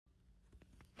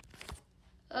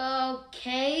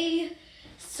Okay,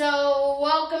 so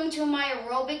welcome to my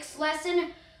aerobics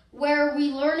lesson where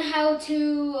we learn how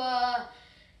to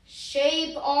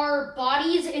shape our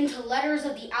bodies into letters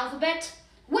of the alphabet.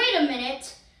 Wait a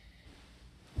minute.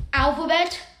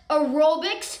 Alphabet,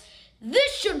 aerobics,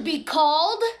 this should be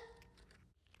called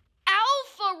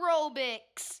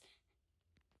Alpha-Robics.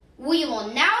 We will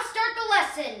now start the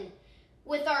lesson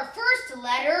with our first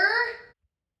letter,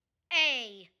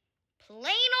 A. Plain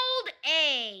old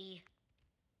A.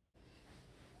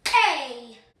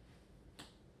 A.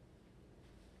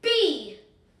 B.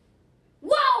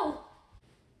 Whoa!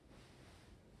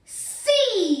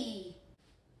 C.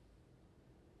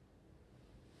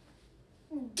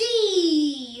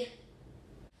 D.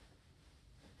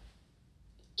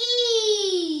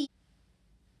 E.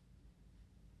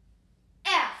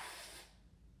 F.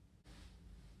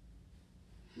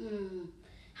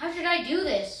 How should I do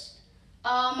this?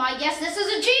 I guess this is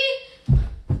a G.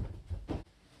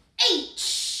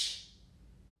 H.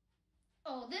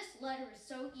 Oh, this letter is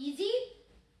so easy.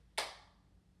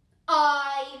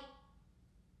 I.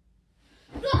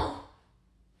 Oh,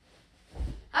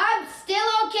 I'm still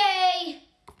okay.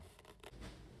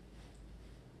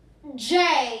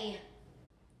 J.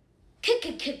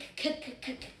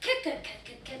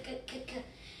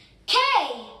 K.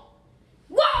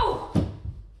 Whoa!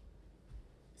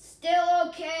 Still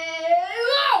okay.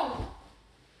 Whoa!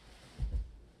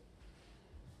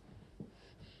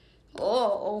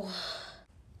 Oh.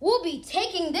 We'll be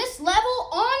taking this level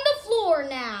on the floor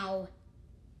now.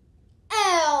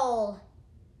 L.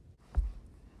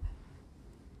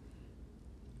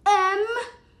 M.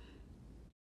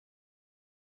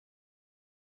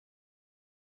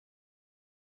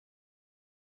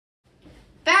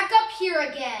 Back up here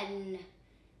again.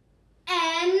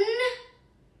 N.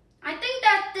 I think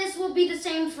that this will be the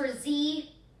same for Z.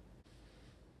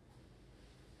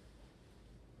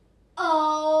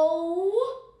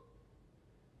 O.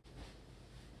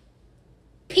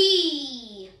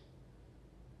 P.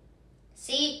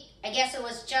 See, I guess it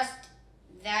was just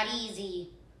that easy.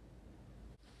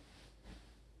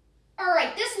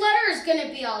 Alright, this letter is going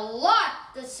to be a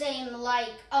lot the same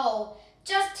like O,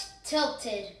 just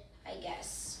tilted, I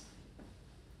guess.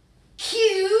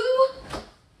 Q.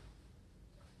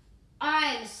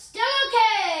 I'm still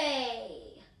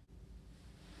okay.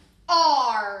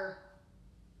 R.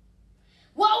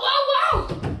 Whoa, whoa,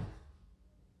 whoa!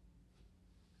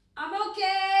 I'm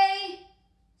okay.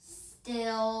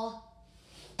 Still.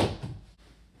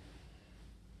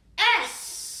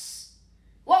 S.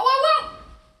 Whoa, whoa,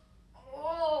 whoa!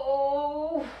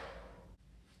 Oh.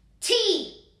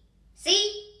 T.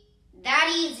 See?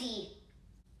 That easy.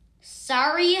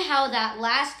 Sorry how that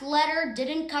last letter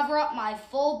didn't cover up my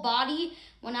full body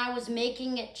when I was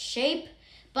making it shape,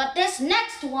 but this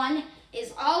next one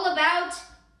is all about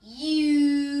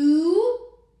U,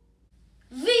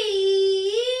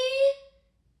 V,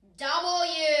 W.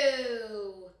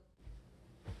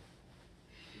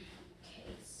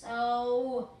 Okay,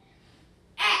 so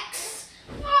X.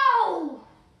 Whoa!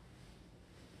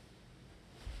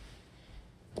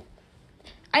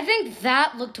 I think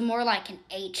that looked more like an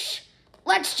H.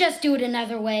 Let's just do it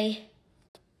another way.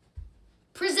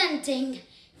 Presenting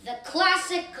the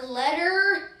classic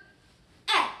letter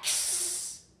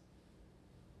X.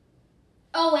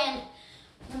 Oh, and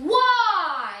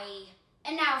Y.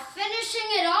 And now finishing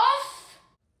it off,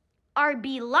 our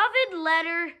beloved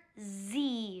letter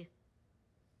Z.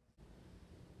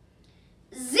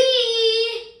 Z.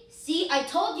 See, I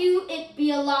told you it'd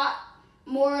be a lot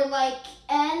more like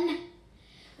N.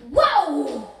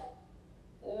 Whoa!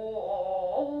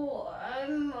 Oh,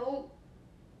 I'm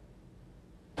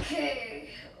okay.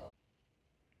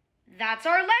 That's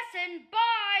our lesson.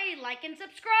 Bye. Like and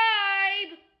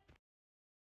subscribe.